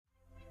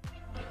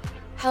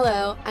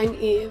Hello, I'm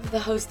Eve, the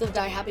host of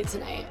Die Happy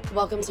Tonight.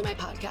 Welcome to my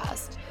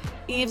podcast.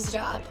 Eve's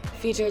Job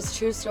features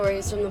true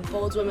stories from the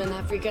bold women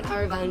that frequent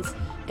our events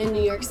in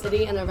New York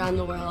City and around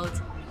the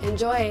world.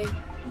 Enjoy!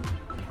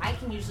 I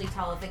can usually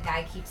tell if a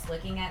guy keeps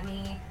looking at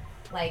me,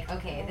 like,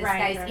 okay, this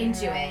guy's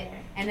into it.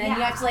 And then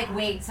you have to, like,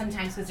 wait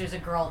sometimes because there's a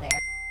girl there.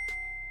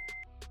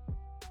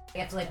 You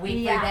have to, like,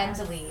 wait for them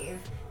to leave.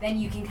 Then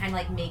you can kind of,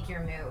 like, make your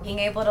move. Being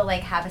able to,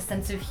 like, have a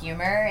sense of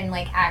humor and,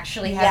 like,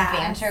 actually have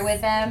banter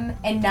with them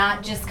and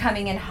not just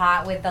coming in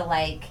hot with the,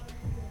 like,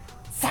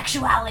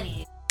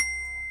 sexuality.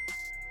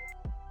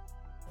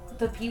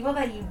 The people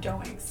that you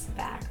don't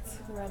expect.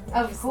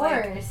 Of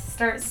course. Like,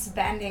 start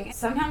spending.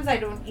 Sometimes I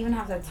don't even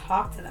have to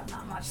talk to them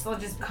that much. They'll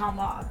just come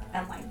up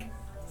and, like,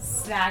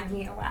 snag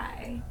me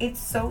away. It's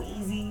so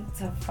easy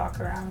to fuck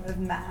around with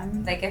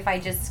men. Like, if I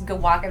just go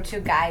walk up to a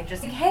guy,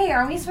 just like, hey,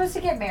 are we supposed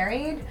to get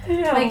married?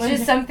 Yeah, like,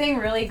 just something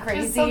really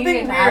crazy just something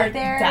and weird. out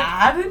there.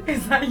 Dad?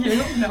 Is that you?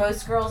 No.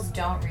 Most girls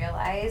don't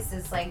realize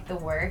is, like, the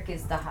work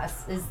is the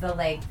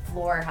like,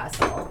 floor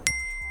hustle.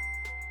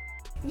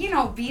 You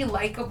know, be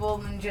likable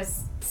and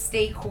just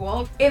stay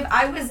cool. If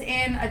I was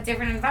in a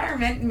different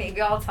environment, maybe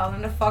I'll tell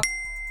them to fuck.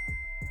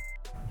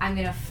 I'm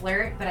gonna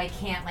flirt, but I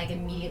can't, like,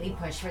 immediately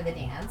push for the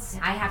dance.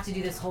 I have to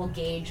do this whole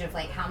gauge of,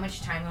 like, how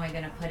much time am I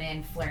gonna put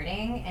in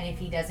flirting, and if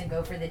he doesn't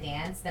go for the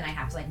dance, then I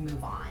have to, like,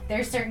 move on.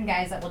 There's certain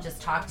guys that will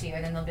just talk to you,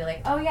 and then they'll be like,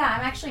 oh yeah,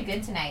 I'm actually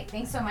good tonight.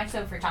 Thanks so much,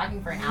 though, for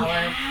talking for an hour.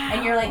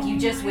 And you're like, you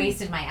just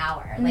wasted my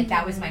hour. Like,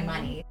 that was my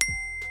money.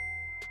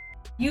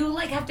 You,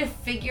 like, have to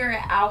figure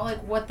out,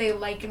 like, what they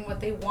like and what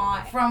they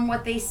want from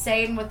what they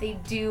say and what they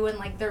do and,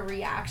 like, their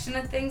reaction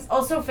to things.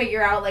 Also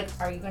figure out, like,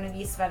 are you going to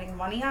be spending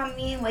money on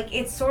me? Like,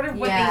 it's sort of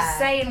what they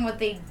say and what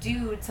they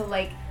do to,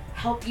 like,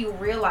 help you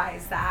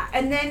realize that.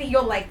 And then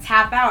you'll, like,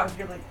 tap out if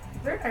you're like,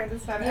 they're not going to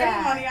spend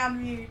any money on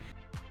me.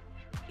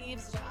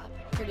 Eve's Job,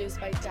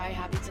 produced by Die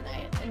Happy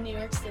Tonight, a New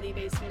York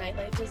City-based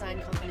nightlife design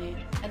company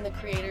and the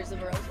creators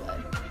of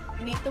Rosewood.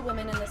 Meet the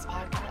women in this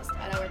podcast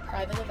at our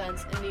private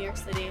events in New York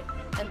City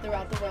and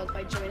throughout the world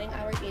by joining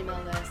our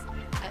email list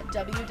at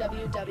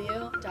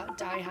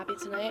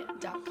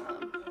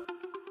www.diehappytonight.com.